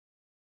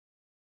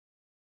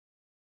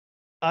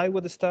I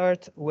would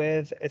start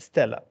with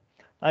Stella.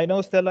 I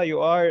know, Stella, you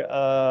are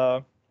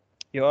a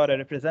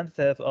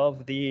representative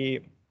of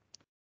the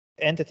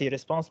entity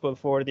responsible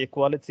for the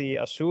quality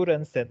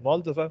assurance in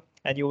Moldova,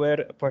 and you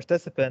were a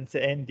participant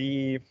in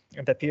the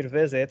peer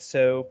visit.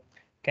 So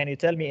can you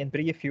tell me in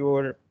brief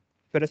your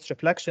first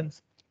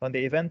reflections on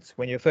the event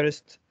when you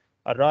first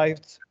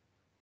arrived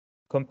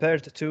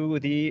compared to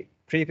the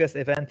previous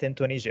event in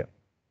Tunisia?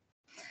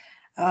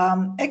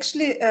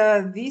 Actually,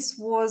 this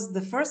was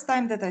the first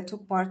time that I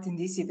took part in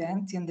this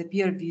event, in the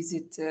peer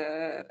visit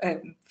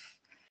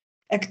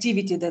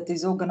activity that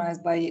is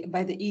organized by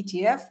the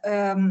ETF.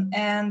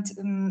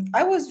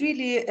 I was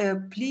really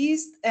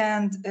pleased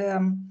and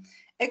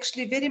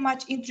actually very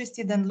much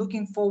interested and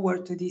looking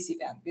forward to this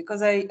event,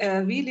 because I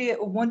really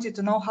wanted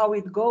to know how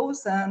it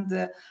goes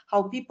and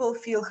how people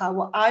feel,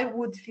 how I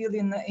would feel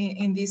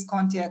in this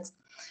context.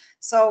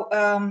 So,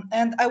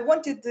 and I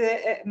wanted,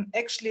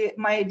 actually,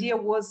 my idea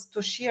was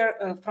to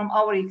share from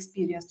our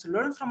experience, to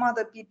learn from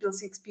other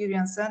people's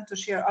experience and to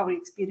share our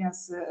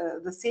experience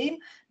the same,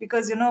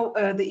 because, you know,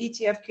 the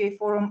ETFK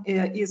forum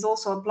is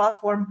also a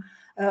platform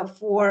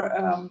for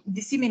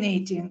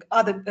disseminating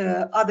other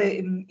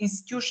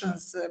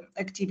institutions'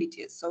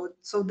 activities,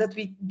 so that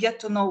we get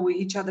to know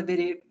each other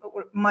very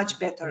much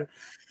better.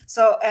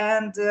 So,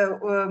 and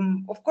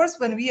of course,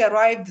 when we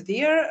arrived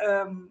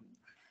there,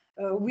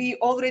 we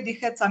already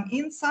had some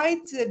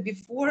insight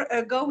before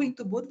going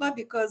to Budva,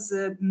 because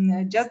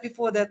just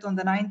before that, on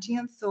the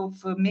 19th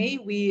of May,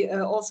 we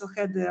also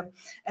had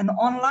an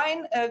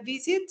online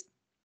visit.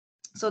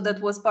 So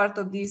that was part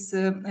of this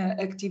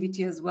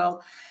activity as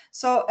well.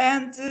 So,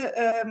 and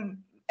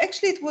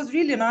actually, it was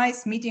really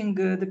nice meeting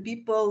the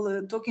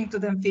people, talking to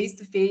them face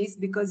to face,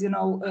 because, you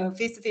know,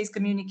 face to face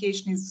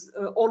communication is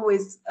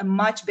always a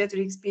much better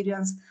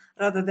experience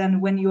rather than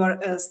when you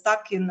are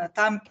stuck in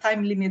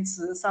time limits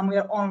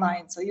somewhere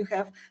online. So you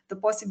have the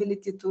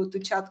possibility to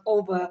chat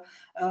over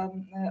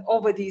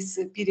this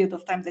period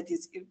of time that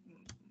is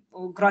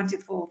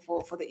granted for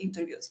the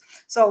interviews.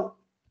 So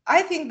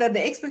I think that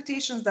the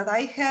expectations that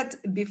I had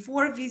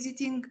before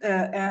visiting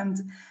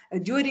and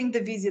during the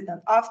visit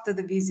and after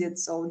the visit,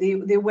 so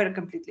they were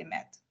completely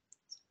met.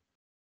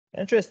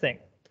 Interesting.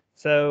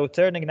 So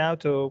turning now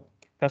to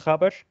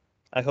Kakhaber,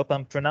 I hope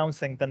I'm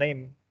pronouncing the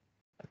name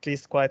at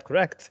least quite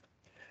correct.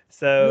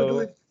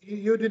 So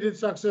you did it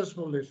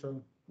successfully,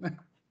 so.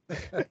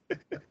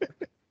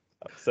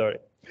 Sorry.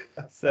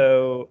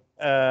 So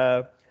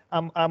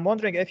I'm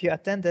wondering if you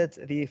attended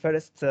the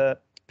first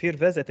peer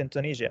visit in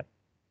Tunisia.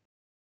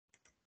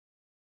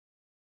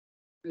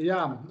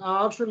 Yeah,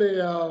 actually,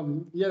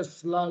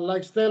 yes,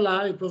 like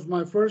Stella, it was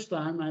my first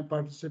time I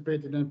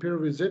participated in a peer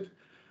visit.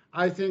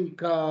 I think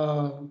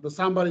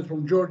somebody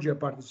from Georgia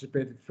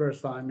participated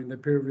first time in the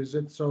peer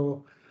visit,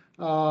 so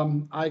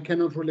I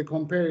cannot really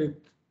compare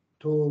it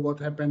to what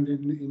happened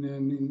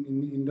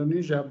in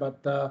Indonesia.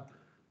 But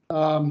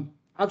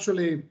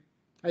actually,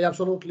 I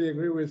absolutely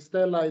agree with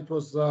Stella. It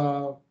was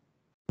a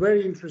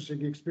very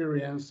interesting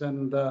experience,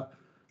 and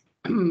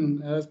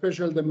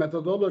especially the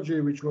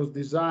methodology which was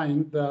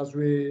designed, as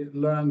we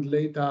learned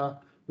later,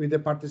 with the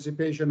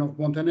participation of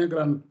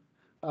Montenegrin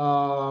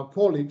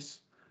colleagues,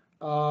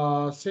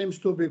 seems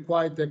to be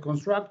quite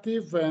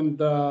constructive and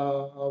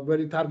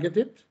very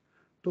targeted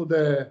to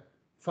the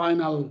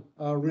final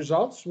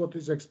results, what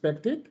is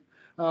expected.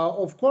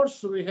 Of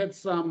course, we had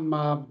some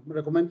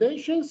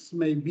recommendations,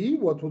 maybe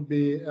what would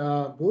be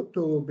good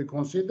to be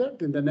considered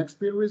in the next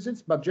peer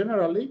visits, but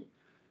generally,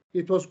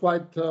 it was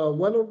quite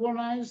well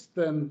organized,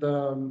 and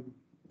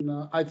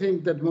I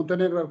think that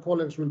Montenegro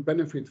colleagues will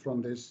benefit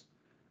from this.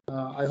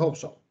 I hope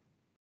so.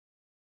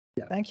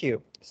 Yeah. Thank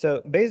you.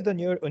 So, based on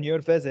your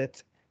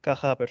visit,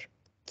 Kakhaber,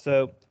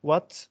 so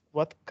what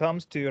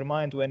comes to your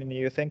mind when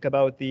you think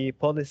about the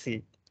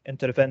policy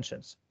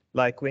interventions?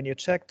 Like when you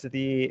checked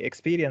the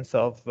experience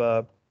of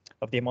the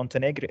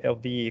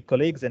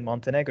colleagues in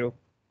Montenegro,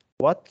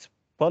 what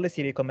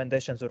policy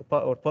recommendations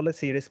or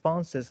policy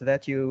responses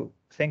that you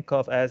think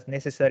of as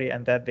necessary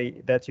and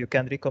that you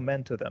can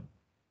recommend to them?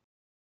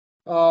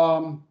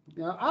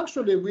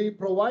 Actually, we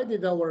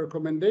provided our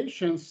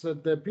recommendations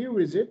at the peer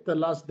visit. The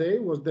last day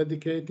was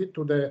dedicated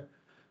to the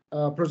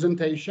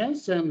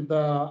presentations, and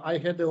I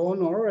had the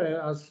honor,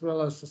 as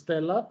well as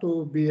Stella,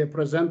 to be a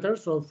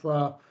presenters of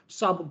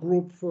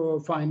subgroup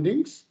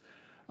findings.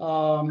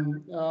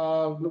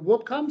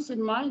 What comes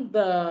in mind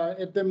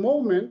at the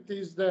moment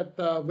is that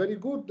very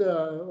good,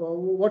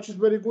 what is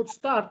very good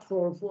start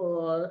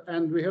for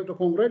and we have to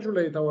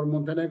congratulate our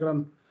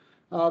Montenegrin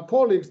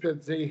colleagues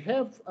that they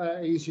have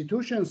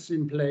institutions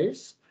in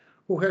place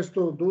who has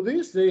to do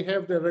this. They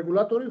have the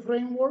regulatory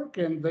framework,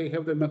 and they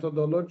have the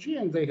methodology,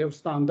 and they have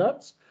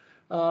standards.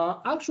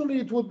 Actually,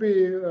 it would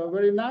be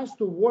very nice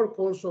to work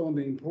also on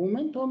the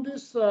improvement on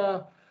this.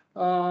 So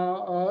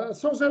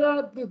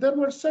there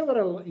were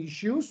several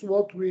issues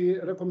what we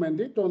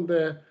recommended on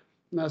the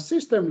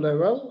system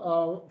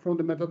level from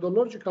the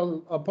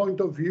methodological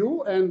point of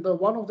view, and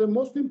one of the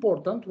most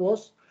important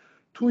was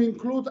to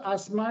include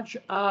as much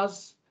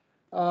as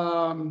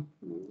as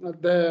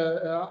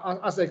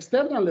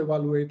external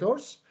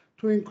evaluators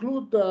to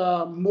include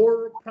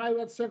more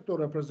private sector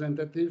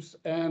representatives,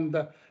 and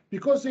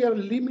because they are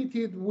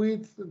limited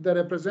with the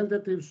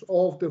representatives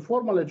of the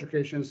formal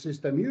education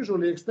system,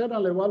 usually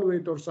external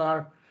evaluators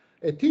are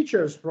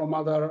teachers from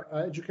other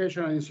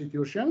educational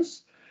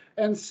institutions.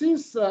 And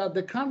since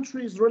the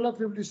country is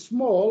relatively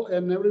small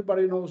and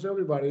everybody knows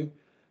everybody,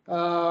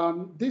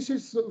 this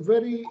is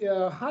very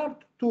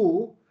hard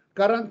to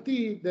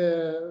guarantee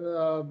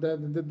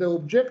the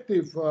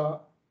objective.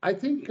 I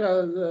think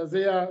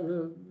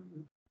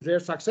they're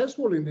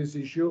successful in this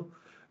issue,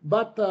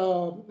 but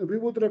we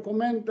would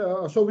recommend,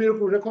 so we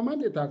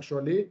recommend it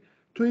actually,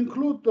 to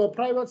include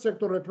private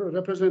sector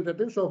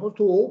representatives, so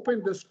to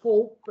open the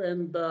scope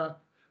and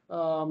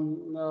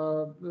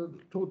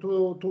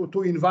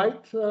to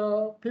invite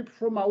people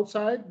from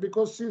outside,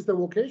 because since the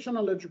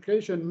vocational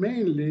education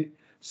mainly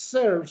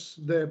serves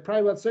the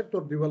private sector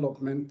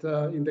development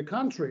in the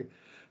country.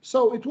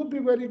 So it would be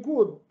very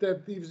good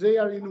that if they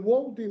are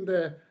involved in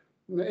the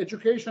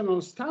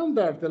educational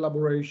standard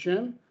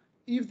elaboration,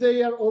 if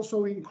they are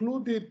also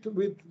included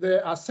with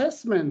the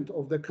assessment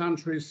of the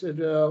country's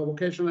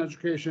vocational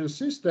education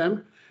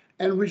system,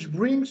 and which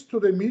brings to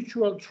the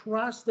mutual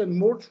trust and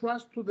more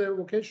trust to the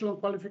vocational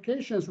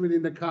qualifications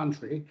within the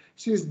country,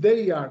 since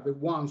they are the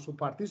ones who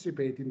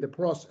participate in the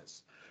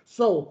process.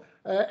 So,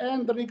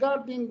 and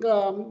regarding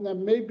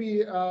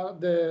maybe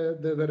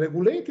the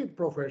regulated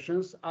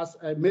professions as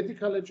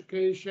medical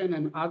education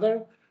and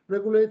other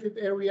regulated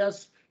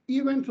areas,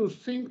 even to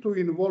think to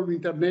involve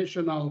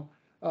international,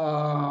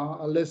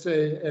 let's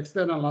say,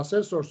 external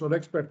assessors or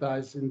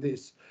expertise in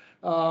this.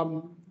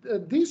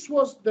 This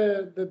was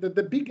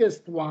the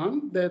biggest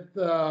one that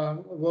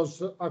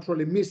was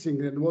actually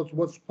missing and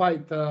was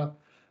quite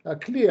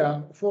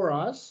clear for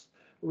us,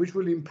 which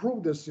will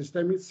improve the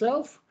system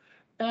itself.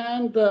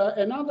 And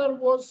another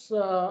was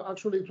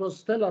actually it was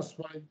Stella's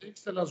finding,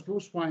 Stella's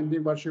group's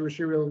finding, but she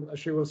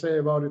will say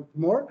about it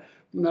more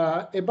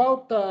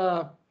about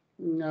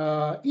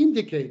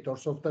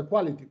indicators of the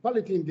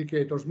quality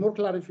indicators, more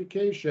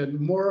clarification,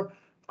 more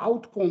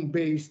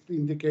outcome-based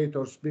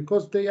indicators,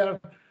 because they are,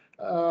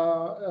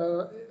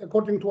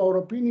 according to our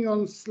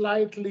opinion,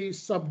 slightly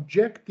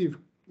subjective.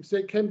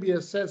 They can be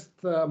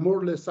assessed more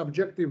or less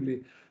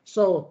subjectively.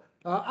 So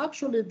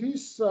actually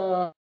this,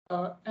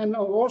 and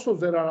also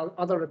there are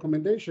other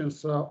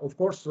recommendations, of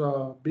course,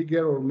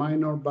 bigger or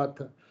minor,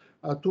 but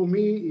to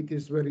me, it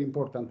is very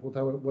important,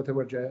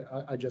 whatever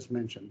I just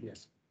mentioned,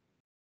 yes.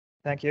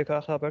 Thank you,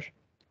 Khaber.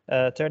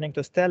 Turning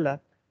to Stella,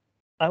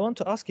 I want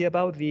to ask you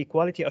about the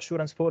Quality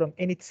Assurance Forum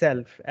in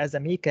itself as a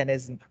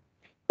mechanism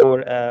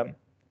or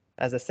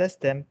as a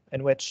system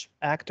in which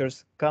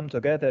actors come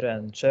together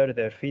and share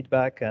their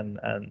feedback and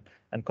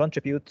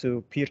contribute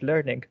to peer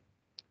learning.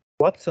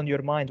 What's on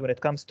your mind when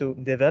it comes to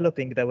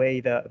developing the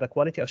way the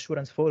Quality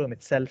Assurance Forum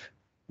itself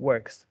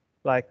works?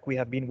 Like we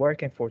have been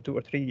working for 2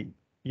 or 3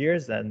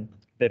 years and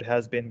there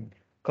has been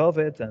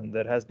COVID and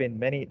there has been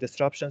many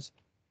disruptions.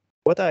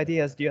 What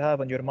ideas do you have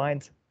on your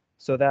mind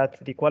so that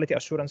the Quality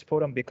Assurance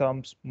Forum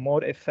becomes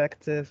more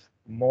effective,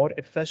 more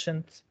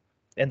efficient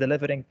in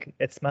delivering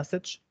its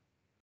message?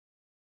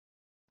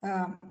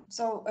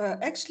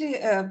 Actually,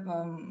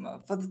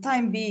 for the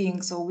time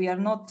being, so we are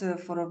not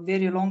for a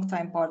very long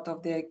time part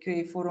of the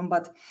QA forum,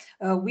 but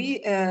we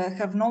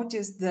have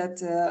noticed that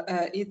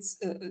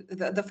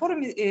the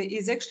forum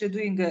is actually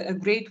doing a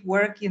great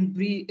work in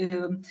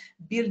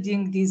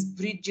building these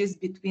bridges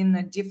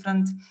between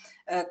different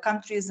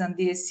countries and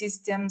their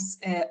systems,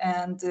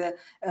 and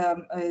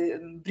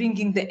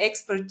bringing the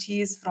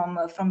expertise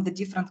from the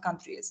different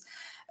countries.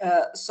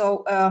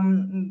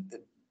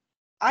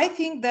 I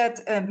think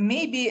that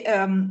maybe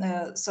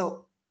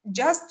so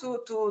just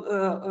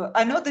to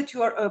I know that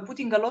you are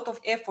putting a lot of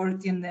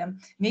effort in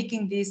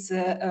making this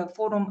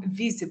forum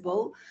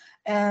visible,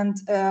 and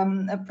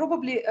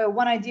probably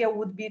one idea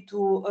would be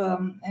to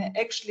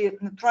actually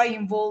try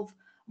involve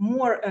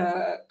more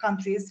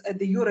countries at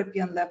the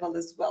European level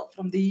as well,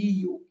 from the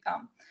EU.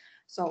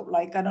 So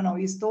like, I don't know,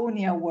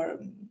 Estonia or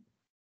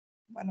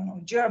I don't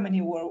know, Germany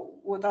or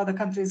what other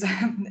countries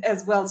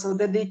as well, so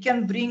that they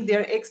can bring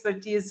their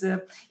expertise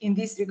in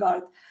this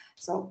regard.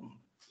 So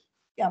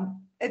yeah,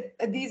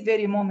 at these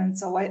very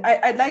moments, so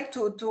I'd like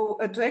to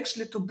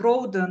actually to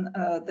broaden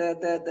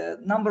the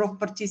number of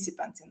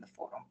participants in the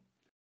forum.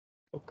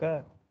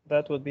 Okay,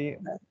 that would be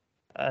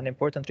an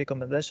important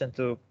recommendation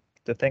to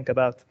think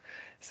about.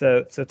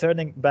 So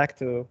turning back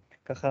to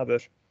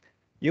Khaber,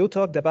 you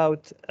talked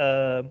about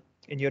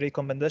in your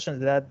recommendations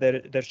that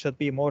there should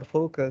be more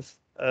focus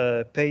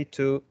paid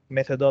to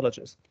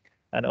methodologies,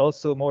 and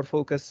also more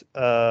focus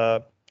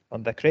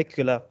on the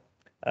curricula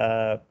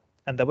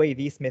and the way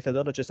these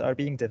methodologies are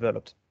being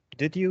developed.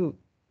 Did you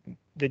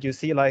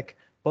see like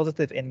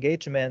positive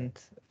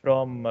engagement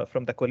from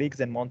the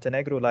colleagues in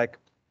Montenegro? Like,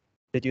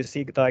 did you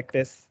see like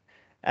this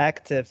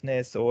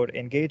activeness or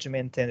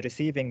engagement in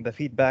receiving the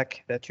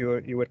feedback that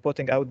you were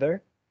putting out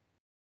there?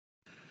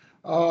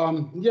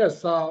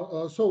 Yes.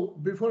 So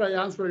before I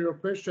answer your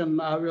question,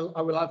 I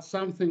will add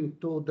something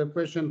to the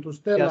question to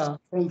Stella.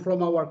 Yes.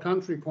 from our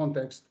country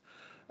context.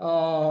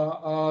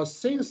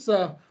 Since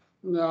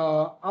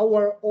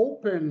our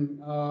open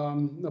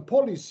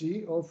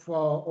policy of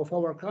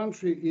our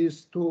country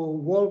is to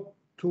work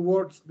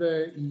towards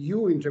the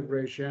EU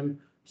integration,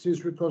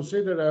 since we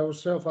consider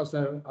ourselves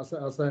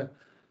as a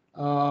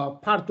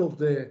part of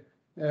the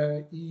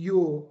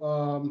EU,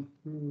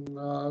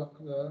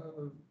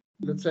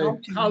 let's say,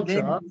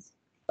 culture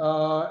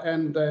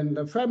and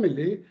the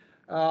family.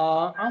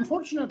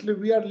 Unfortunately,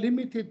 we are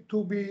limited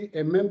to be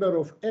a member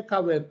of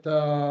ECAVET,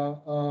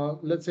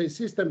 let's say,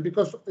 system,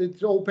 because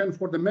it's open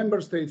for the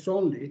member states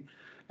only.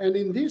 And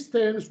in these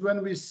terms,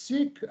 when we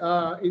seek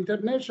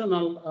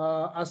international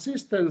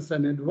assistance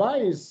and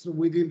advice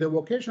within the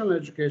vocational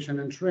education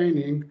and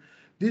training,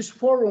 this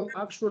forum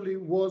actually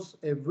was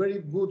a very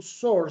good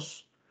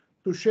source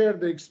to share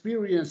the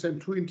experience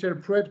and to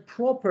interpret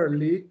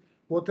properly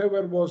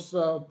whatever was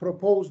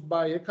proposed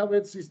by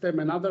ECAVET system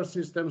and other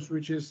systems,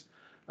 which is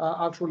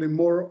actually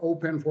more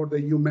open for the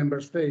EU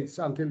member states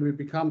until we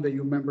become the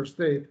EU member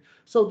state.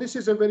 So this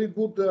is a very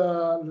good,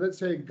 let's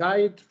say,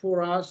 guide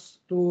for us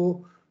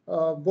to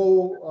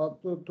go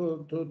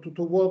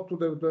to work to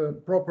the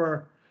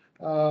proper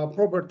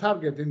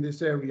target in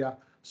this area.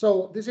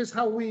 So this is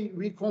how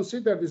we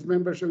consider this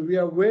membership. We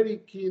are very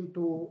keen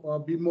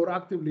to be more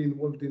actively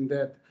involved in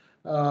that.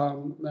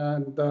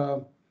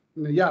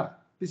 Yeah,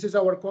 this is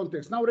our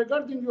context. Now,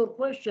 regarding your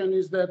question,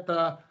 is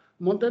that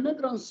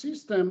Montenegrin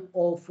system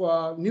of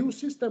new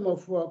system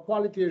of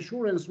quality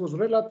assurance was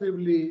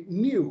relatively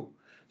new.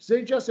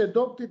 They just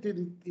adopted it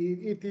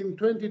in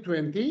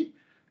 2020,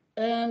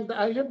 and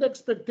I had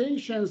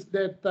expectations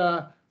that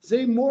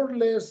they more or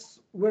less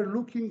were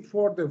looking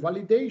for the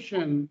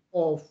validation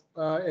of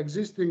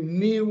existing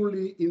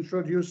newly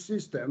introduced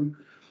system.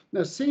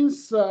 Now,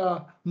 since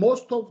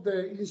most of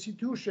the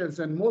institutions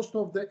and most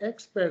of the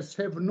experts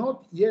have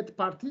not yet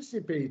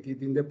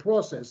participated in the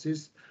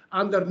processes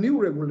under new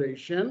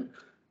regulation,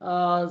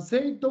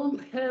 they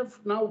don't have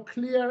now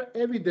clear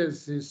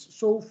evidences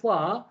so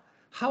far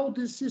how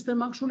this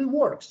system actually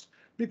works,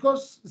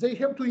 because they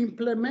have to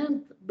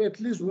implement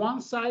at least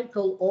one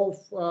cycle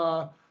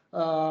of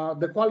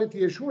the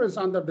quality assurance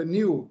under the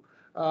new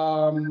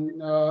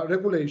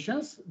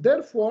regulations.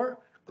 Therefore,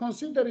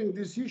 considering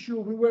this issue,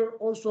 we were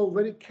also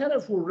very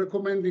careful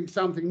recommending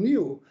something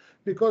new,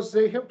 because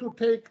they have to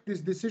take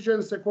these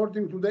decisions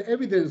according to the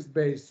evidence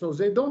base. So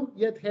they don't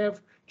yet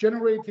have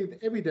generated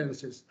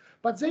evidences.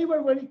 But they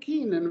were very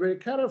keen and very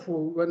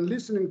careful when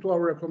listening to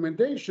our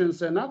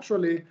recommendations. And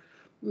actually,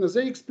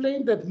 they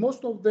explained that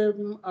most of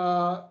them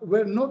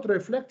were not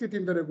reflected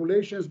in the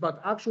regulations, but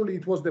actually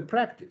it was the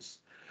practice.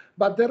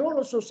 But there are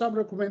also some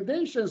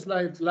recommendations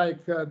like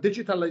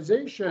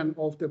digitalization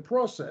of the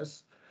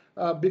process,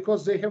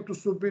 because they have to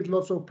submit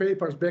lots of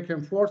papers back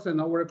and forth. And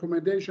our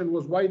recommendation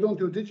was, why don't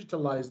you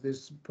digitalize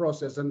this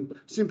process and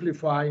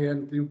simplify,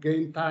 and you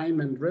gain time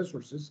and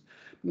resources?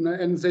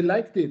 And they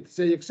liked it.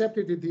 They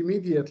accepted it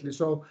immediately.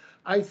 So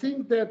I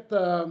think that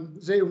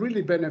they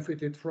really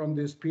benefited from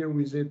this peer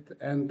visit.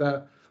 And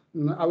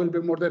I will be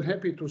more than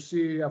happy to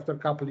see after a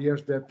couple of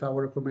years that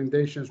our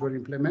recommendations were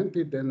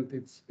implemented and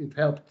it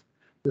helped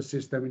the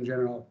system in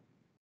general.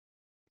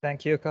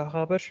 Thank you,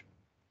 Khaber.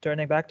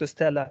 Turning back to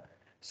Stella.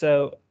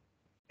 So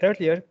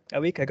earlier,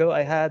 a week ago,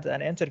 I had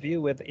an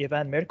interview with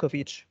Ivan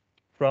Mirkovic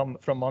from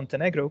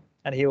Montenegro,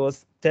 and he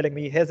was telling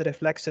me his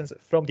reflections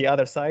from the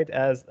other side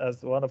as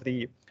one of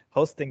the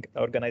hosting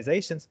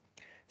organizations.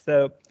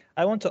 So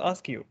I want to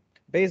ask you,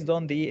 based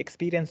on the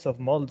experience of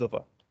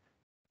Moldova,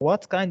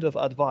 what kind of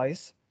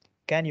advice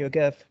can you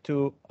give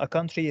to a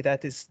country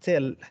that is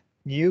still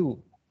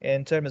new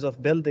in terms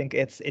of building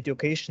its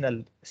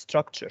educational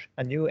structure,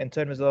 and new in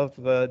terms of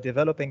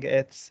developing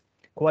its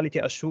quality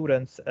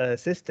assurance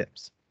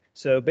systems?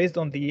 So based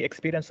on the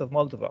experience of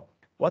Moldova,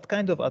 what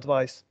kind of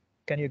advice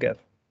can you give?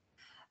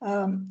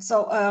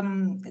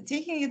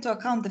 Taking into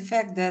account the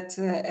fact that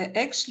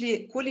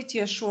actually quality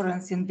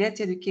assurance in vet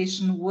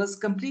education was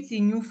completely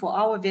new for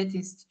our vet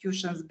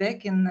institutions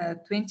back in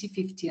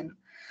 2015.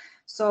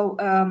 So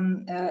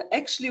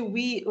actually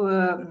we,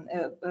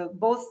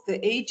 both the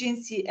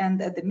agency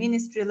and at the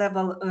ministry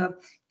level,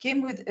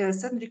 came with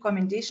certain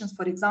recommendations,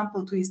 for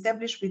example, to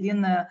establish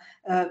within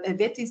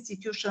vet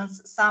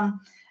institutions some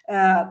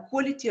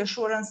quality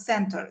assurance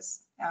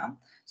centers. Yeah?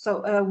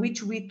 So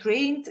which we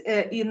trained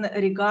in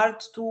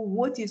regard to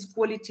what is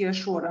quality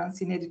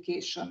assurance in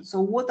education. So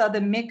what are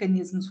the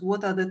mechanisms,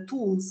 what are the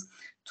tools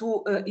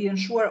to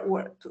ensure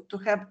or to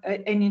have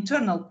an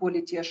internal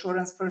quality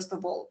assurance, first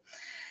of all.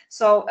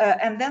 So,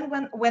 and then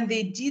when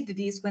they did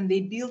this, when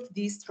they built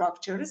these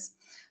structures,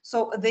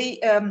 so they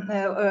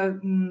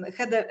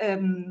had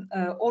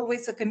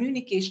always a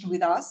communication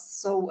with us.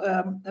 So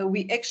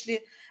we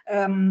actually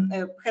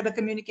had a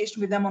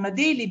communication with them on a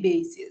daily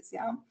basis.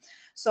 Yeah.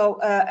 So,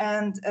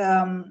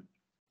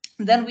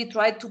 then we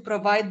tried to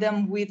provide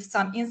them with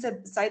some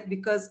insight,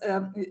 because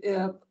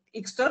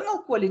external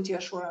quality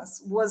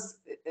assurance was,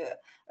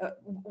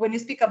 when you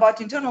speak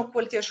about internal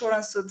quality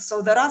assurance,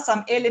 so there are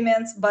some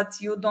elements, but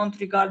you don't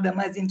regard them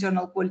as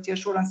internal quality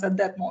assurance at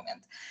that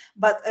moment.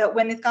 But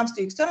when it comes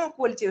to external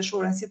quality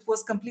assurance, it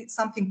was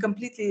something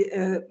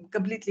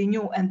completely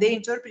new, and they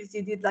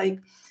interpreted it like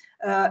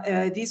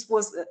this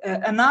was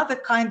another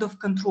kind of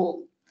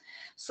control.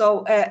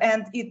 So,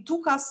 and it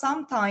took us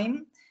some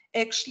time,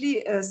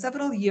 actually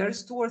several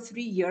years, 2 or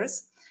 3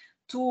 years,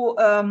 to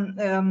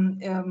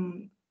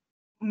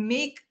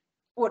make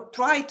or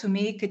try to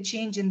make a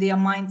change in their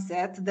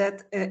mindset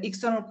that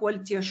external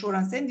quality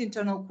assurance and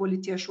internal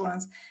quality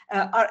assurance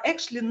are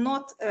actually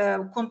not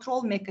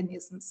control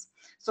mechanisms,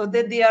 so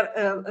that they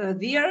are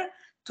there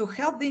to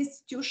help the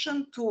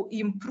institution to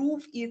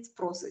improve its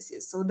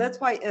processes. So that's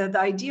why the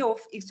idea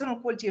of external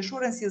quality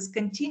assurance is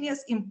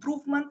continuous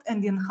improvement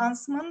and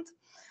enhancement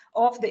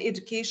of the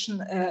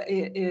education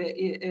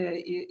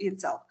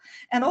itself.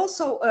 And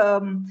also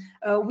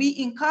we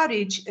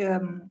encourage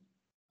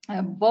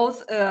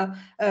both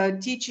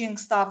teaching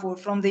staff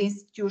from the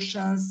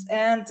institutions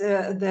and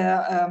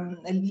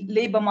the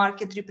labor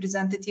market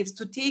representatives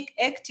to take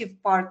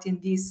active part in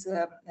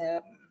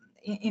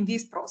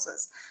this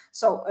process.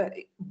 So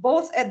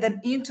both at the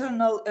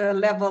internal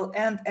level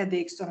and at the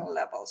external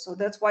level. So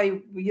that's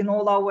why in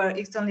all our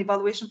external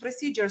evaluation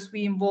procedures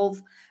we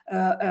involve,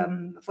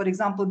 for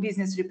example,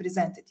 business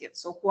representatives.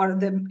 So who are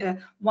the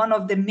one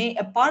of the main,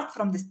 apart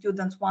from the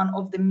students, one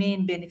of the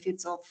main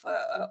benefits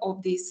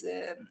of this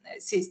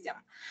system.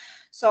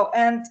 So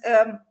and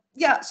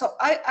yeah, so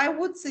I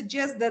would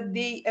suggest that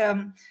they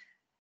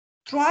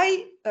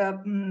try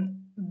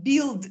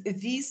build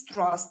this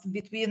trust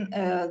between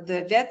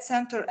the vet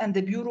center and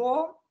the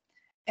bureau,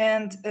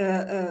 and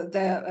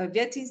the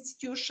vet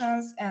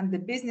institutions and the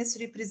business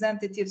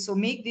representatives. So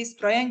make this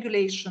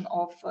triangulation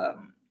of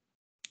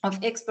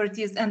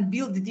expertise and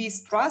build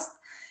this trust,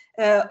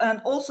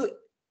 and also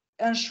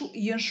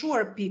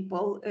ensure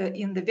people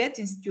in the vet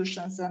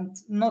institutions, and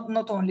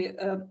not only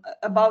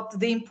about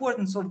the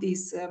importance of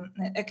this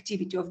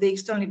activity of the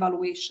external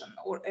evaluation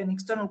or an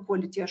external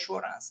quality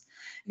assurance,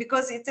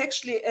 because it's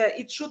actually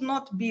it should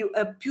not be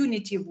a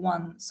punitive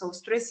one, so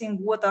stressing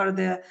what are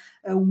the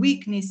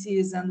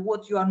weaknesses and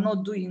what you are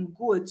not doing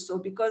good. So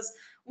because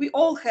we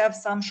all have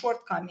some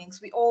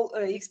shortcomings, we all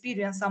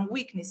experience some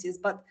weaknesses,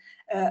 but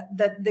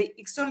that the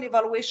external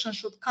evaluation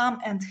should come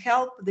and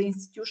help the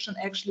institution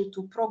actually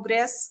to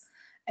progress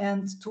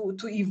and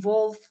to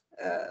evolve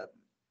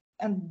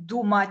and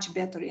do much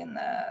better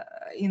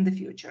in the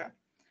future.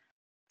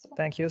 So.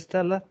 Thank you,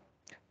 Stella.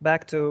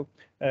 Back to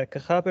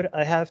Khaber.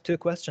 I have 2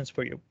 questions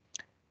for you.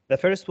 The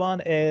first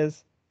one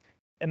is,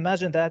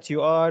 imagine that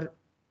you are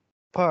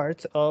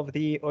part of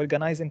the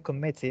organizing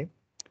committee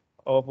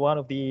of one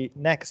of the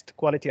next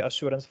quality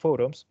assurance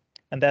forums,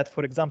 and that,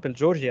 for example,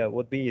 Georgia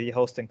would be the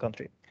hosting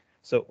country.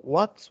 So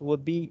what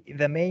would be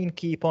the main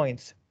key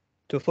points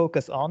to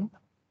focus on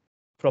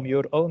from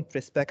your own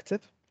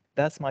perspective?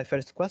 That's my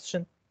first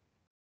question.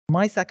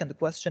 My second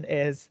question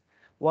is,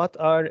 what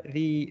are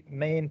the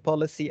main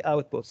policy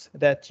outputs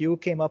that you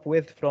came up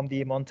with from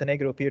the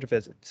Montenegro peer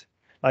visit?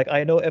 Like,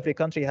 I know every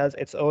country has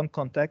its own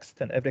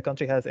context and every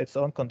country has its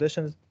own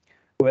conditions.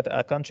 With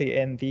a country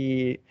in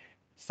the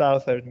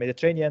Southern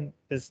Mediterranean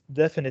is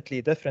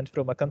definitely different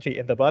from a country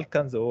in the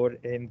Balkans or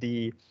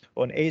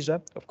on Asia.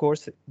 Of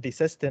course, the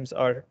systems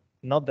are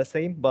not the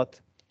same, but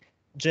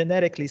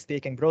generically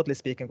speaking, broadly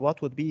speaking,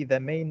 what would be the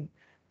main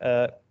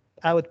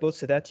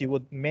outputs that you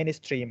would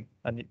mainstream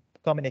and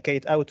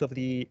communicate out of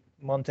the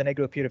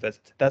Montenegro peer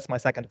visit? That's my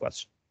second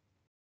question.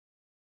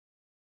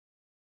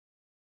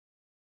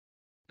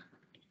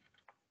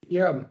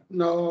 Yeah,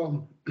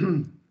 no.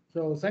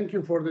 So thank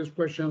you for these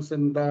questions.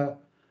 And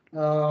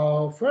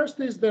first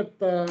is that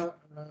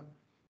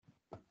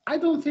I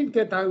don't think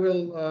that I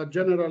will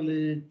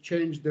generally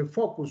change the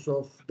focus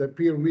of the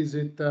peer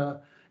visit.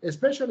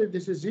 Especially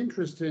this is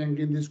interesting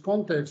in this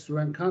context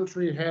when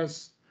country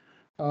has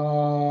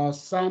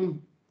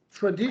some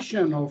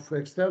tradition of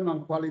external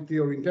quality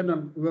or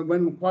internal,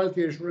 when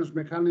quality assurance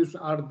mechanisms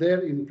are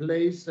there in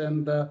place.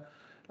 And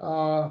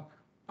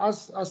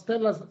as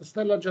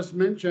Stella just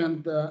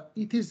mentioned,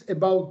 it is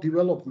about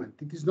development.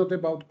 It is not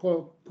about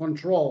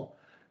control.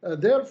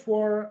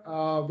 Therefore,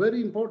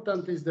 very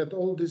important is that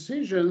all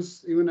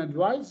decisions, even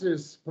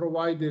advices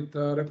provided,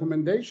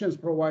 recommendations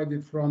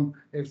provided from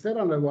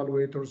external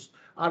evaluators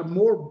are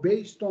more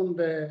based on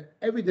the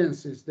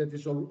evidences that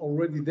is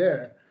already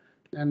there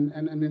and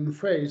in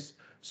phase.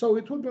 So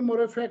it would be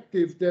more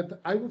effective that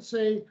I would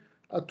say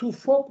to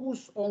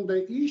focus on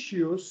the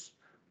issues,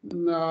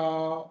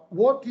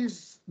 what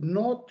is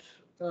not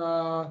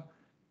a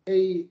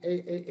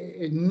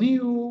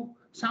new,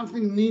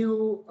 something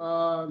new,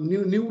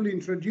 newly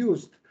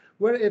introduced,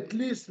 where at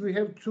least we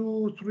have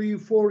 2, 3,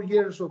 4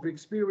 years of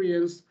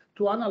experience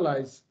to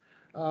analyze.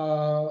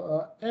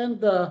 And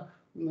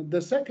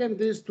the second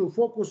is to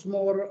focus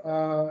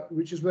more,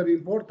 which is very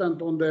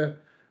important, on the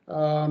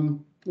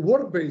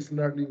work-based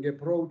learning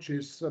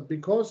approaches,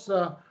 because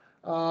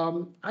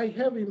I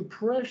have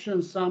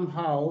impression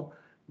somehow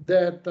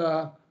that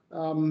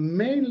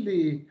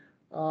mainly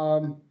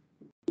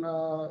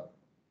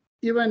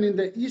even in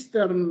the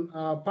Eastern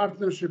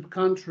Partnership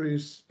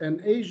countries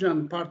and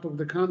Asian part of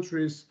the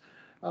countries,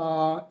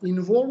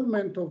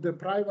 involvement of the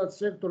private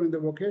sector in the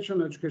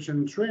vocational education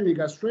and training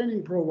as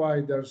training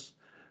providers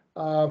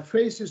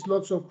faces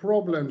lots of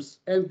problems,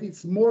 and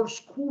it's more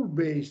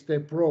school-based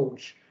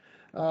approach,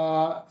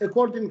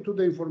 according to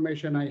the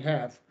information I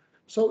have.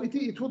 So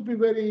it would be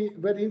very,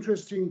 very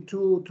interesting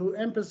to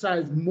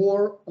emphasize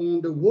more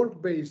on the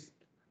work-based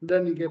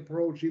learning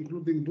approach,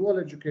 including dual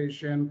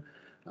education.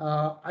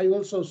 I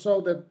also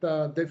saw that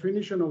the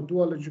definition of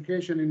dual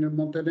education in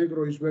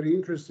Montenegro is very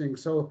interesting.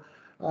 So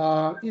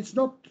it's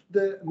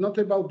not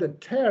about the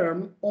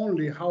term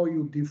only, how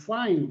you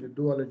define the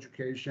dual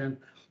education.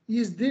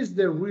 Is this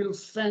the real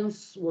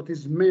sense, what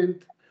is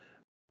meant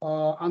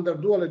under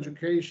dual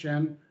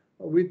education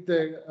with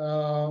the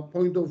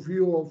point of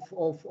view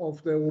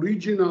of the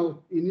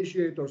original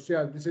initiators?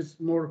 Yeah, this is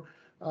more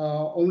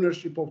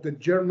ownership of the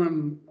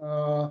German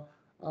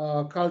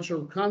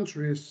cultural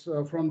countries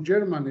from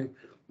Germany.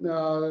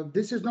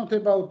 This is not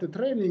about the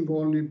training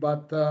only,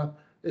 but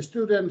a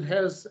student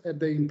has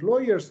the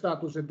employer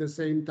status at the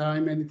same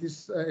time, and it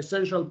is an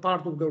essential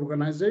part of the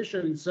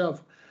organization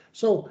itself.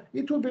 So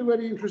it will be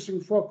very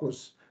interesting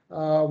focus.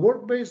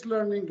 Work-based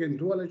learning and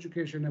dual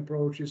education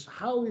approaches,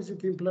 how is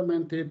it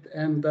implemented?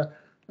 And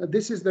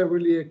this is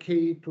really a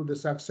key to the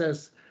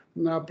success.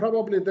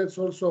 Probably that's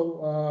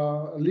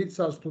also leads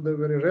us to the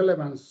very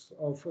relevance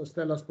of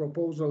Stella's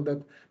proposal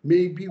that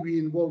maybe we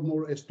involve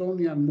more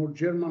Estonian, more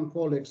German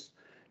colleagues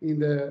in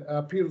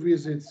the peer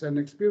visits and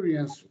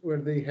experience where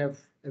they have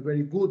a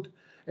very good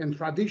and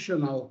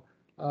traditional,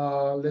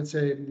 let's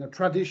say,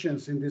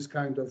 traditions in this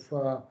kind of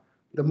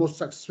the most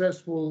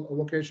successful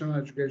vocational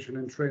education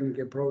and training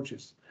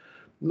approaches.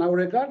 Now,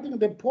 regarding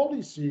the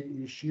policy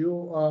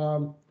issue,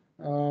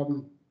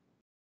 I'm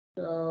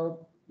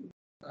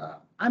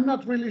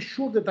not really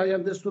sure that I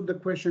understood the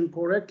question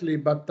correctly,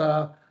 but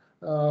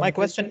my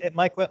question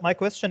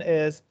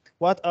is,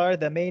 what are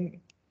the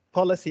main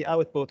policy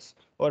outputs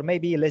or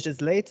maybe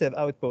legislative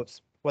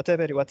outputs,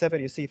 whatever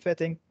you see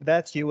fitting,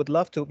 that you would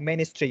love to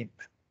mainstream,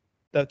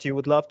 that you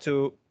would love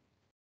to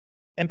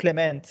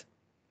implement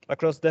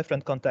across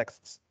different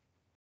contexts?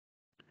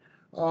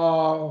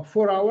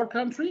 For our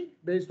country,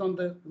 based on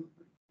the,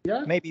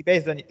 yeah? Maybe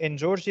based on in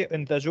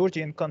the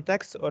Georgian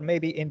context, or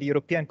maybe in the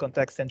European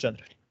context in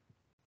general.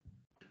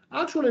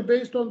 Actually,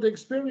 based on the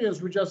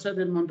experience we just had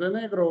in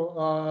Montenegro,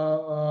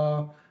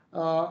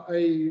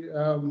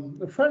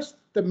 first,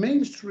 the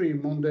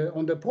mainstream on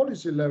the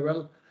policy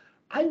level,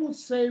 I would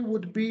say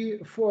would be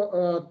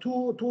for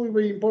two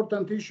very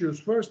important issues.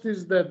 First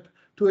is that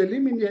to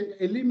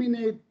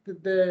eliminate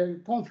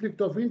the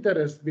conflict of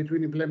interest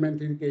between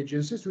implementing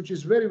agencies, which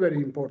is very, very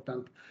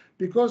important,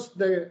 because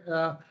the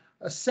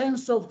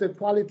sense of the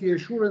quality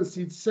assurance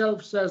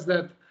itself says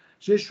that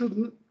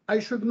I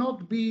should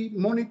not be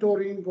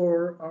monitoring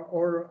or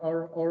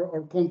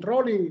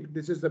controlling,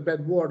 this is a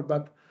bad word,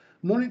 but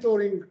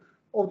monitoring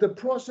of the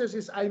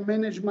processes I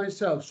manage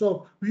myself.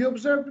 So we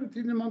observed it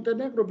in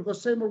Montenegro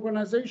because same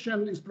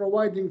organization is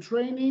providing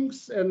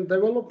trainings and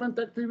development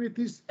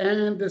activities,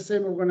 and the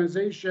same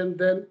organization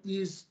then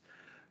is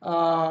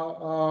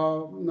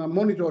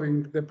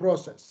monitoring the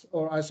process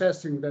or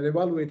assessing and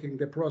evaluating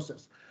the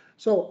process.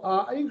 So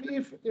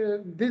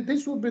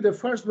this would be the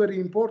first very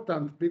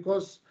important,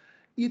 because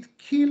it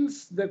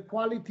kills the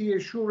quality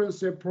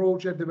assurance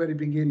approach at the very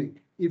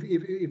beginning,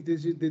 if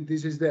this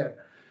is there.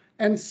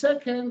 And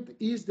second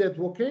is that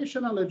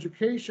vocational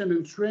education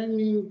and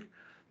training,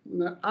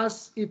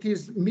 as it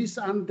is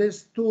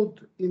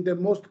misunderstood in the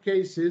most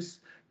cases,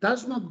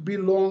 does not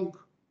belong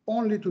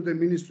only to the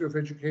Ministry of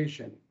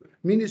Education,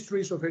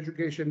 Ministries of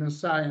Education and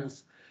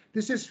Science.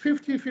 This is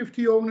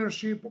 50-50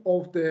 ownership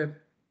of the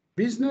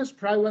business,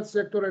 private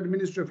sector, and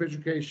Ministry of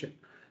Education.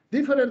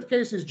 Different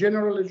cases,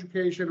 general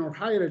education or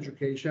higher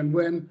education,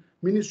 when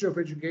Ministry of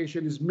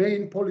Education is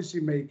main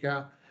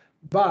policymaker.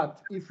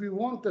 But if we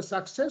want a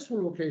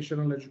successful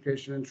vocational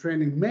education and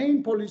training,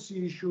 main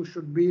policy issue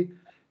should be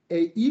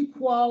a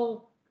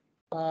equal,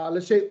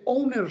 let's say,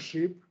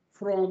 ownership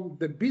from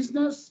the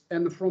business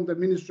and from the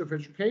Ministry of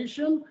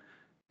Education.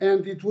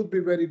 And it would be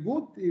very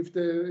good if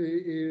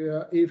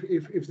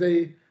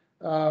they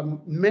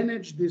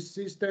manage this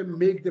system,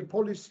 make the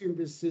policy in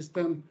this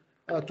system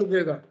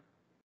together.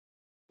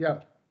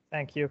 Yeah.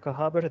 Thank you,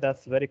 Kahaber.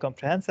 That's very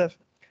comprehensive.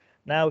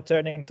 Now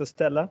turning to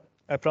Stella.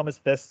 I promise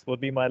this will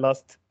be my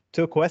last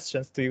two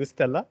questions to you,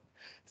 Stella.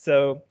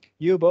 So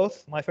you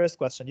both, my first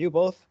question, you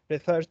both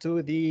refer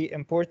to the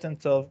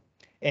importance of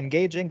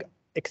engaging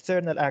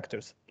external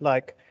actors.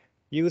 Like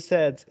you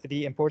said,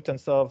 the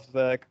importance of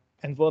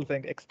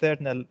involving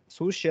external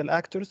social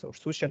actors or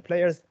social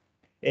players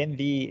in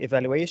the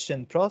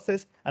evaluation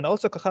process. And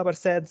also Kahaber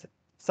said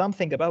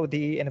something about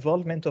the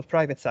involvement of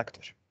private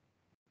sector.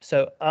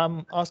 So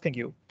I'm asking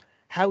you,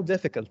 how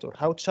difficult or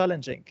how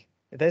challenging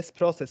this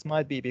process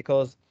might be,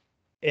 because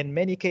in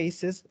many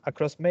cases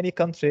across many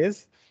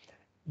countries,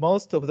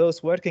 most of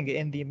those working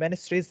in the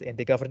ministries, in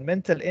the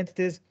governmental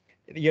entities,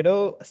 you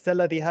know,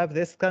 Stella, they have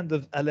this kind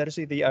of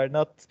allergy. They are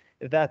not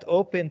that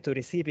open to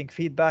receiving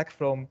feedback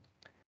from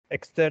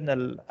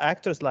external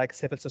actors like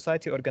civil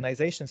society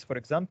organizations, for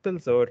example,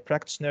 or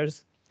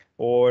practitioners,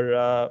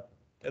 or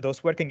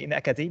those working in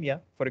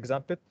academia, for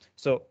example.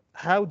 So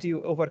how do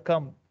you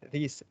overcome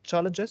these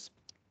challenges?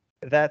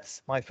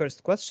 That's my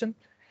first question.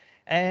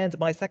 And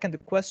my second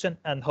question,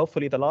 and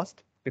hopefully the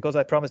last, because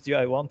I promised you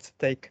I won't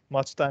take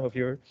much of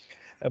your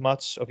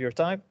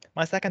time.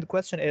 My second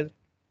question is,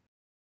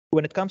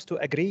 when it comes to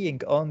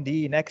agreeing on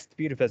the next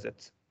peer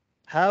visit,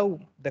 how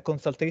the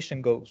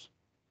consultation goes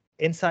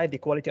inside the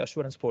quality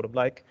assurance forum.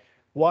 Like,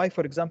 why,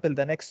 for example,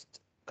 the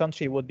next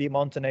country would be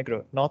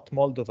Montenegro, not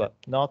Moldova,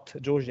 not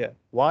Georgia?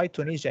 Why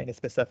Tunisia in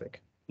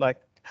specific? Like,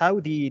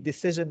 how the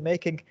decision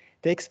making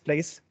takes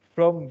place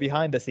from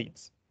behind the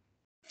scenes.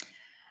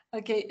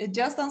 Okay,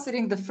 just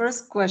answering the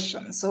first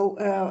question. So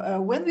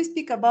when we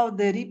speak about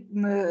the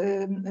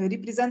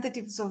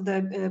representatives of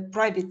the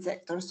private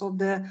sector, so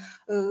the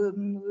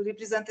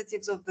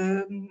representatives of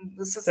the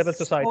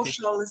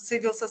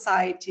civil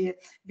society,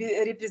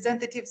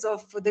 representatives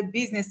of the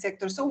business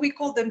sector. So we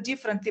call them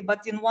differently,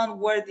 but in one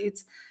word,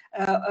 it's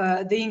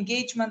the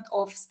engagement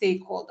of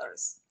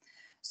stakeholders.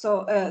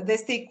 So the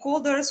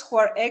stakeholders who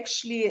are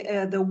actually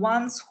the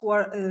ones who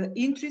are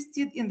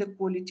interested in the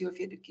quality of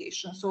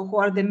education, so who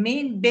are the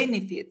main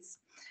benefits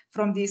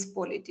from this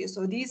quality.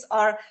 So these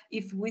are,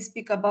 if we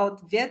speak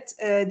about VET,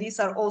 these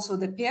are also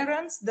the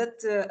parents that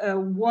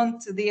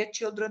want their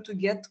children to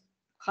get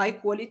high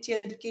quality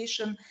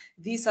education.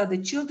 These are the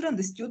children,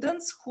 the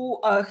students who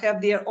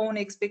have their own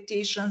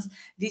expectations.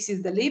 This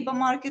is the labor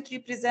market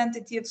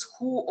representatives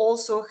who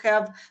also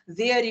have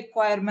their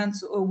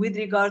requirements with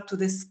regard to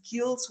the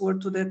skills or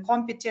to the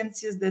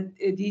competencies that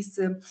these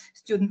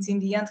students in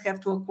the end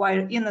have to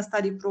acquire in a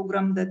study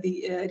program that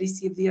they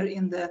receive there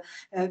in the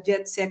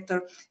VET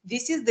sector.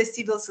 This is the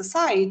civil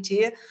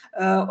society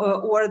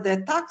or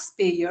the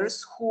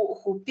taxpayers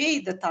who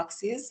pay the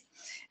taxes.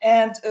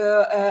 And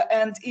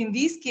in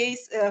this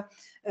case,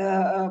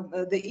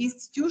 the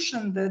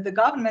institution, the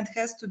government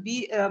has to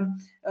be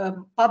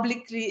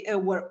publicly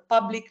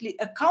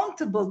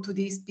accountable to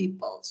these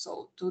people.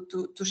 So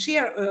to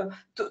share,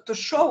 to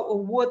show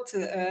what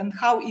and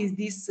how is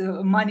this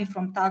money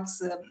from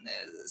tax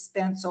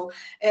spent. So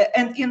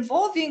and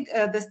involving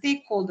the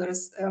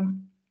stakeholders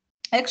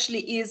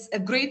actually is a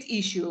great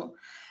issue.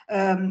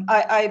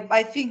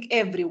 I think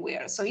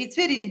everywhere. So it's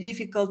very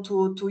difficult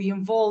to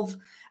involve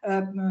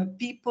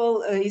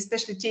people,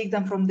 especially take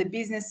them from the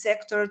business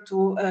sector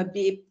to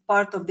be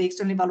part of the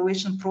external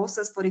evaluation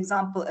process, for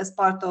example, as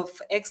part of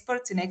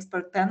experts in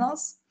expert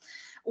panels,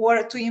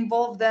 or to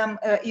involve them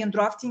in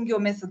drafting your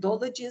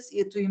methodologies,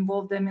 to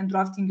involve them in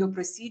drafting your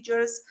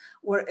procedures,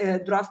 or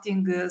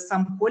drafting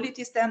some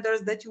quality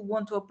standards that you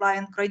want to apply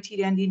and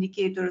criteria and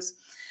indicators.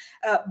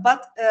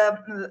 But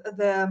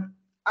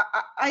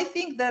I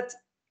think that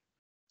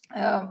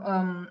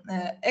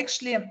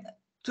actually,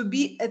 to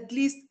be at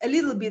least a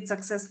little bit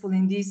successful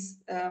in this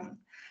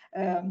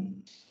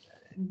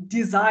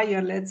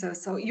desire, let's say,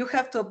 so you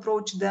have to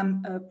approach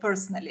them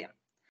personally.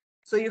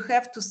 So you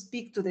have to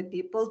speak to the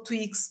people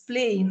to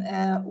explain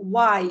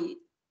why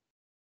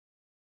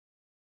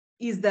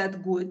is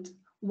that good?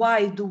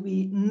 Why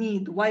we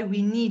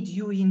need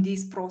you in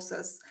this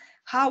process?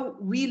 How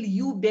will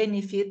you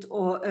benefit,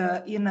 or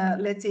in a,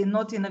 let's say,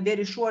 not in a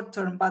very short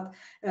term, but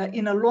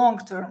in a long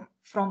term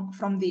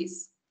from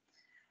this?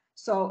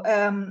 So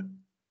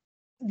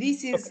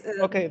this is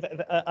okay.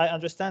 I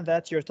understand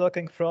that you're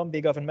talking from the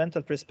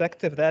governmental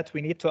perspective, that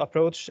we need to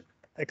approach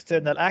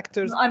external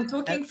actors. I'm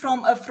talking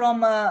from the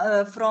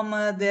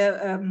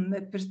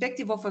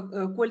perspective of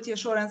a quality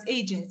assurance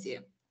agency.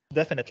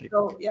 Definitely.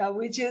 So yeah,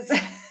 which is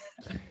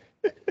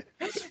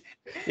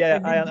yeah,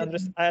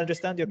 I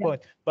understand your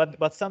point,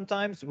 but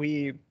sometimes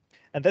we,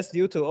 and that's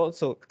due to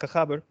also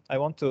Kakhaber. I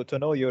want to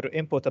know your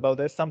input about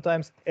this.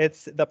 Sometimes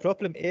it's the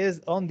problem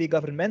is on the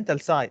governmental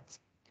side.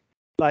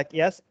 Like,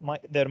 yes,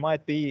 there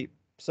might be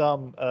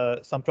some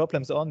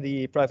problems on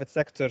the private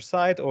sector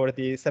side or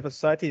the civil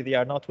society. They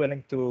are not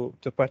willing to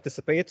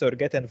participate or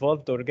get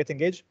involved or get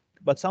engaged.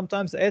 But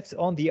sometimes it's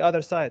on the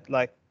other side,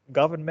 like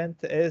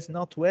government is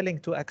not willing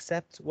to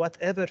accept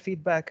whatever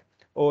feedback,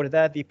 or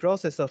that the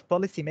process of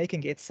policy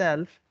making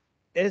itself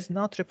is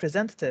not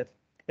representative.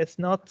 It's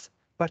not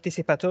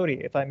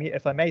participatory,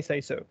 if I may say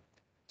so.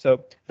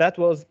 So that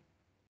was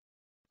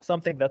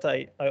something that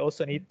I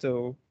also need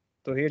to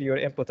hear your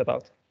input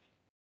about.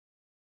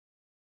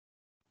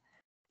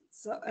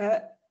 So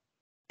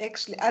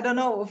actually, I don't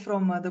know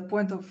from the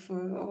point of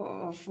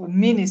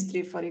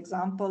ministry, for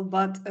example,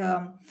 but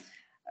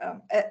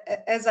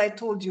as I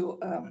told you,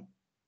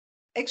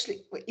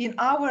 actually in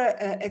our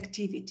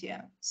activity,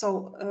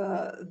 so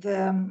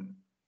the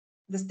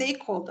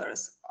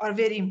stakeholders are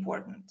very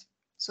important.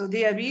 So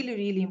they are really,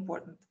 really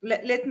important.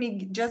 Let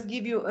me just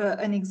give you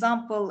an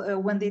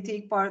example when they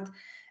take part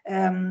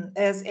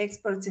as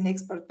experts in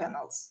expert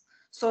panels.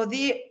 So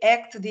they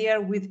act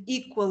there with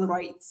equal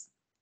rights.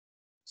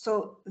 So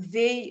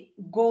they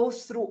go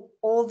through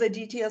all the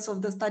details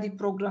of the study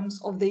programs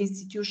of the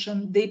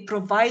institution. They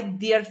provide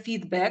their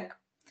feedback,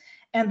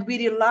 and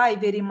we rely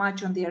very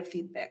much on their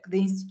feedback. The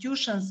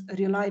institutions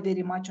rely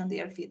very much on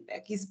their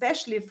feedback,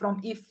 especially from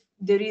if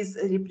there is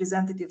a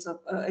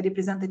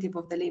representative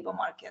of the labor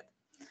market.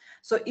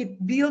 So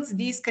it builds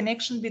this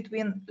connection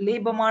between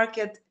labor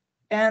market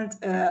and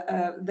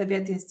the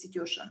VET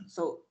institution.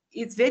 So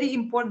it's very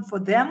important for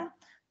them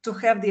to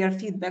have their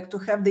feedback, to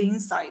have the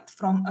insight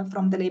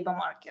from the labor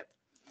market.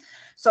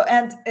 So,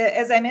 and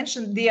as I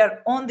mentioned, they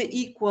are on the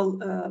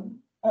equal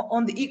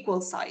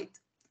side.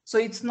 So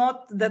it's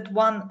not that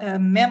one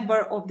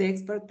member of the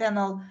expert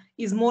panel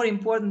is more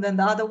important than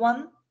the other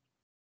one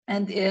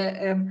and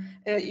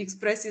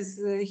expresses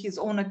his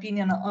own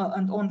opinion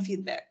and own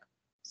feedback.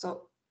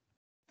 So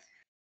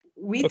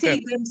we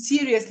take them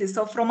seriously.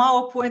 So from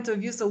our point of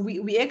view, so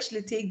we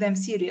actually take them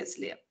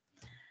seriously.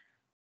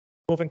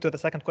 Moving to the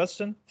second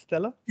question,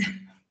 Stella.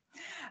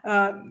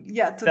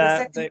 Yeah, to the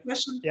second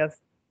question. Yes,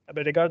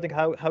 but regarding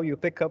how you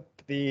pick up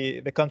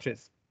the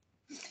countries.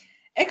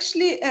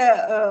 Actually,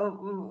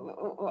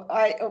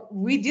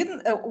 we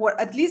didn't, or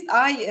at least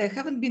I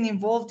haven't been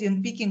involved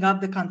in picking up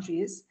the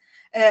countries.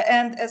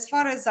 And as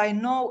far as I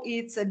know,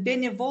 it's a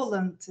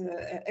benevolent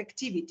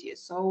activity.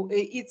 So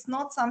it's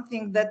not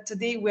something that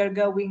today we're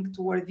going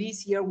to, or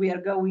this year we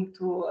are going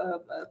to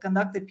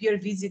conduct a peer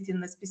visit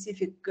in a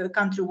specific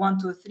country 1,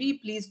 2, 3.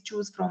 Please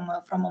choose from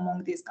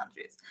among these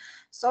countries.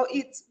 So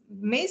it's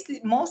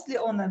mostly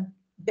on a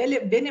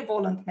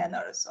benevolent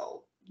manner.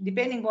 So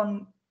depending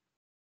on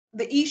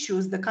the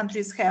issues the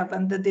countries have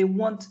and that they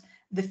want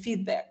the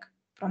feedback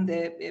from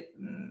the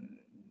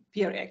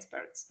peer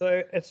experts.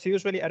 So it's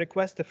usually a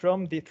request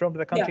from the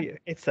country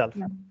itself.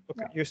 Yeah.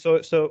 Okay. Yeah.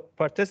 So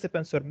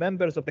participants or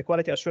members of the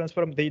quality assurance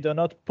forum, they do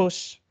not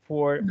push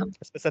for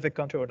a specific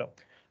country or no.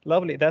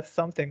 Lovely. That's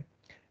something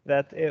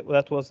that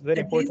was very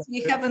important. At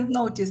least we haven't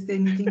noticed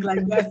anything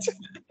like that.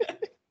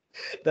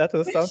 That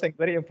was something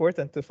very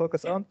important to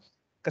focus on.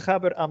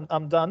 Khaber,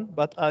 I'm done,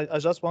 but I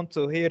just want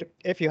to hear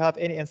if you have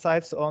any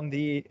insights on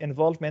the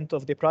involvement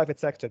of the private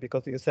sector,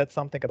 because you said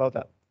something about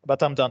that,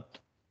 but I'm done.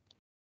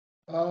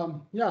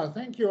 Yeah,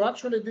 thank you.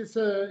 Actually,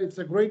 it's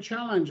a great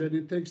challenge, and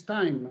it takes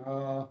time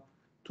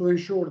to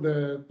ensure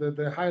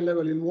the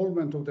high-level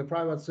involvement of the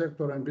private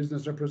sector and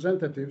business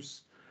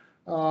representatives.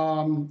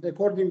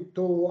 According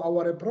to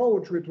our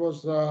approach, which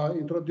was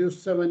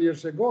introduced 7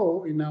 years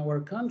ago in our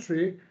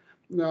country,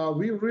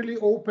 we really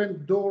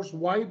opened doors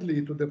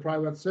widely to the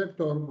private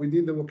sector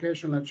within the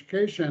vocational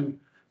education,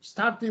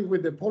 starting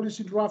with the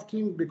policy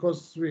drafting,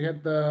 because we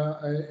had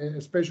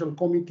a special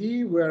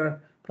committee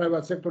where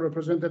private sector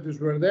representatives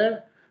were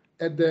there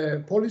at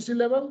the policy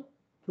level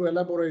to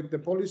elaborate the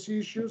policy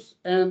issues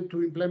and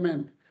to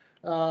implement.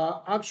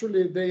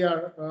 Actually, they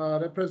are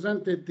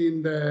represented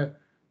in the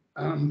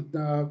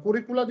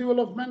curricula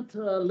development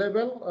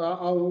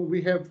level.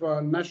 We have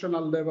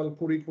national level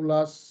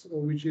curriculas,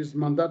 which is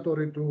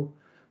mandatory to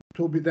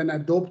be then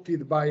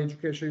adopted by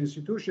education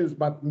institutions,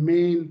 but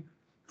main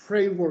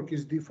framework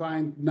is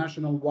defined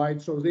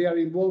national-wide, so they are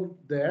involved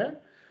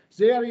there.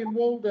 They are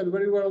involved and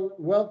very well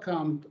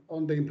welcomed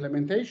on the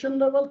implementation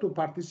level to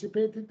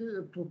participate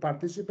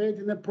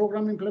in a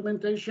program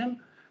implementation.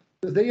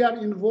 They are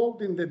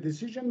involved in the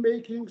decision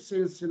making,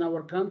 since in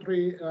our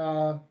country,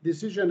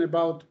 decision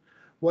about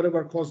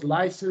whatever calls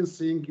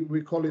licensing,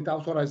 we call it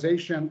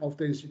authorization of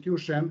the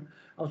institution.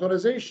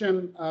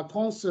 Authorization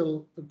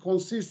council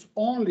consists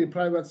only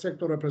private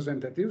sector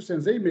representatives,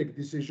 and they make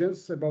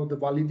decisions about the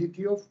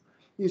validity of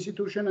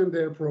institution and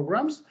their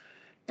programs.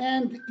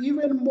 And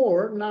even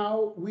more,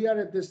 now we are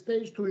at the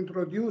stage to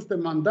introduce the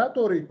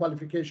mandatory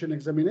qualification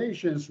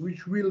examinations,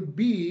 which will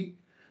be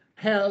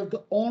held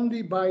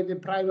only by the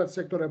private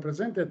sector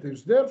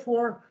representatives.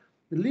 Therefore,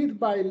 lead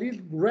by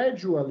lead,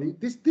 gradually,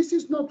 this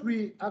is not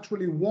we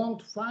actually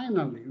want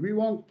finally. We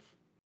want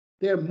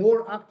their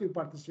more active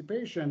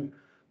participation,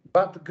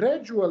 but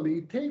gradually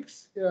it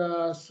takes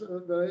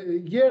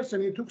years,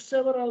 and it took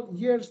several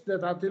years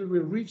that until we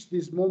reach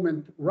this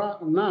moment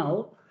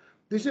now.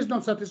 This is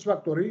not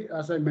satisfactory,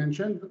 as I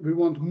mentioned. We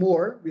want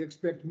more. We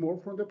expect more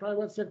from the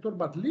private sector,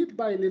 but little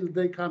by little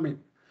they come in.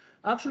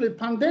 Actually,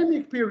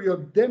 pandemic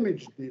period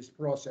damaged this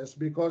process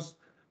because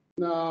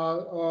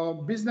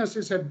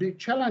businesses had big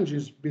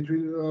challenges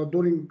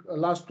during the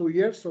last 2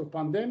 years of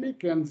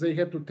pandemic, and they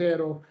had to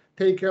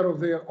take care of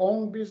their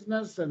own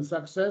business and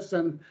success,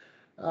 and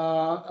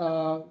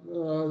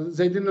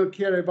they did not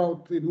care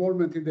about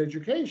involvement in the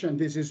education.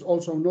 This is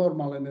also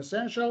normal and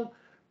essential.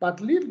 But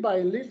little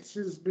by little,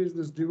 since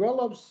business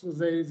develops,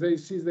 they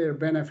see their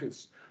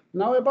benefits.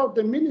 Now about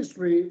the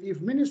ministry,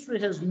 if ministry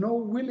has no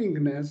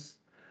willingness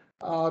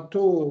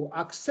to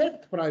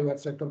accept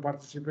private sector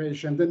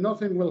participation, then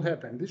nothing will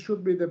happen. This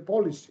should be the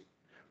policy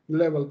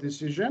level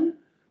decision.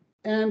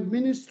 And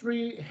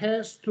ministry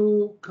has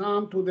to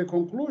come to the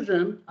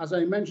conclusion, as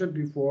I mentioned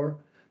before,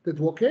 that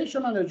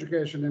vocational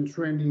education and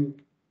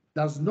training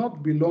does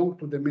not belong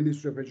to the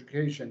Ministry of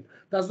Education,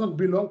 does not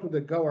belong to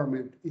the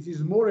government. It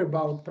is more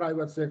about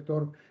private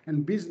sector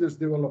and business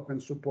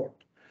development support.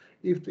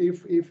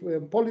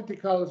 if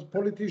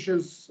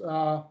politicians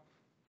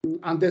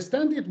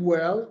understand it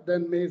well,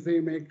 then they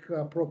make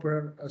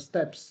proper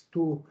steps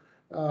to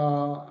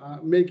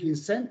make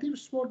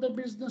incentives for the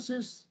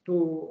businesses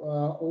to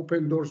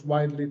open doors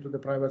widely to the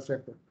private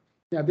sector.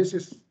 Yeah, this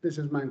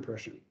is my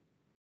impression.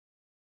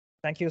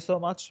 Thank you so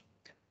much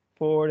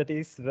for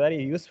these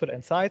very useful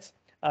insights.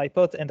 I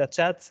put in the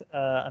chat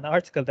an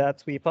article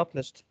that we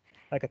published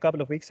like a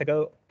couple of weeks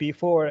ago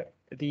before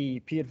the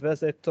peer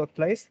visit took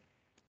place.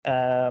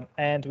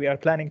 And we are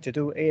planning to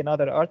do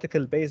another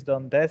article based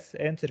on this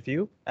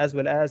interview, as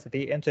well as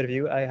the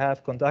interview I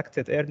have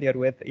conducted earlier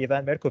with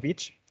Ivan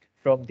Merkovic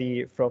from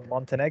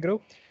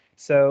Montenegro.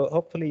 So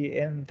hopefully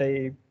in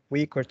the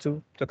week or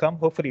two to come,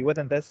 hopefully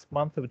within this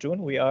month of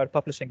June, we are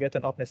publishing it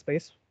in Open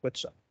Space,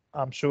 which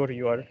I'm sure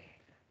you are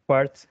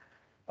part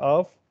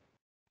of.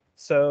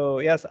 So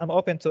yes, I'm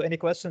open to any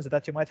questions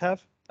that you might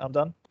have. I'm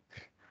done.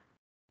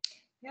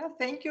 Yeah,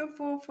 thank you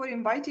for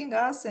inviting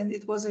us, and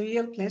it was a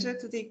real pleasure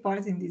to take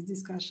part in this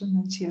discussion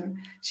and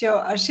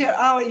share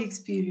our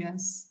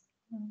experience.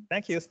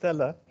 Thank you,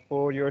 Stella,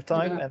 for your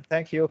time, and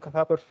thank you,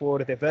 Kahaber, for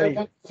the very.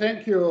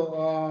 Thank you,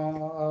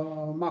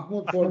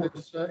 Mahmoud, for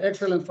this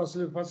excellent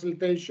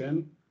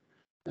facilitation.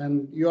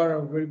 And you are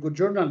a very good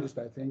journalist,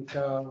 I think.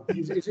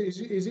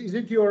 Is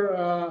it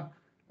your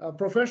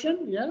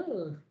profession? Yeah.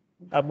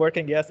 I'm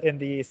working, yes, in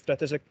the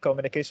strategic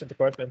communication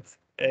department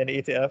in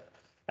ETF.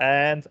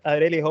 And I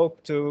really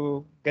hope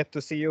to get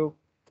to see you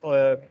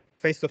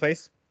face to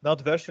face,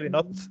 not virtually,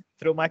 not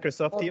through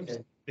Microsoft Teams,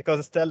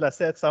 because Stella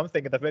said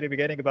something at the very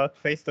beginning about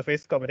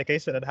face-to-face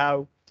communication and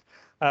how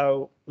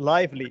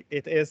lively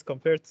it is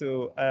compared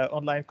to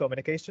online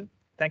communication.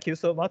 Thank you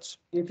so much.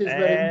 It is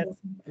very important.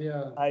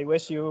 Yeah. I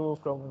wish you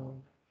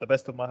from the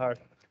best of my heart.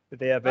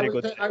 They are very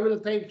good. I will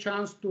take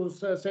chance to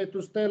say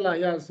to Stella,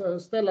 yes,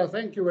 Stella,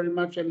 thank you very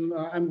much. And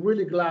I'm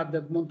really glad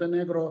that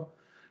Montenegro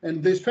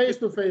and this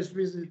face-to-face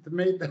visit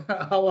made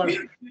our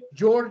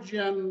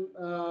Georgian,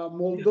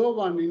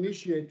 Moldovan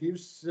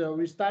initiatives.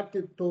 We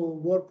started to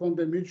work on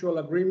the mutual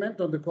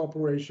agreement on the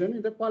cooperation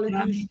in the quality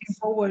issues.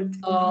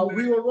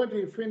 We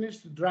already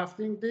finished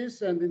drafting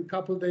this, and in a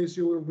couple of days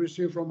you will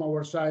receive from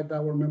our side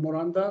our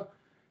memoranda,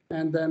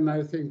 and then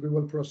I think we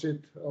will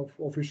proceed of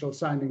official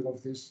signing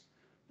of this.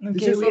 Okay,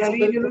 this is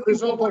also the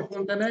result of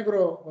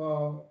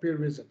Montenegro peer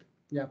visit.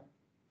 Yeah.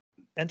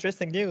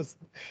 Interesting news.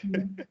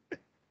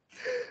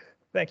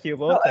 Thank you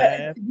both.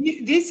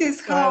 This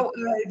is how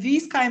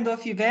these kind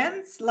of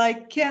events,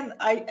 like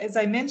as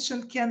I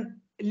mentioned,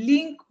 can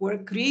link or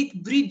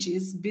create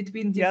bridges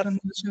between different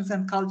nations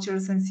and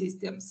cultures and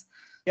systems.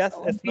 Yes,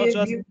 so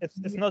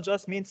it's not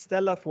just me and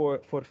Stella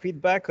for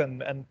feedback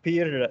and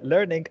peer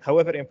learning,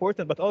 however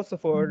important, but also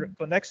for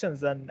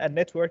connections and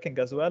networking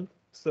as well.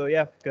 So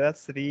yeah,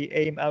 that's the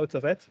aim out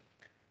of it.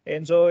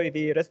 Enjoy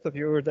the rest of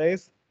your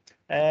days,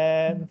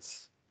 and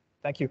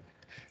thank you.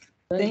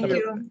 Thank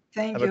you.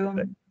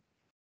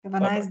 Have a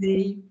nice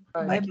day.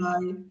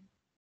 Bye-bye.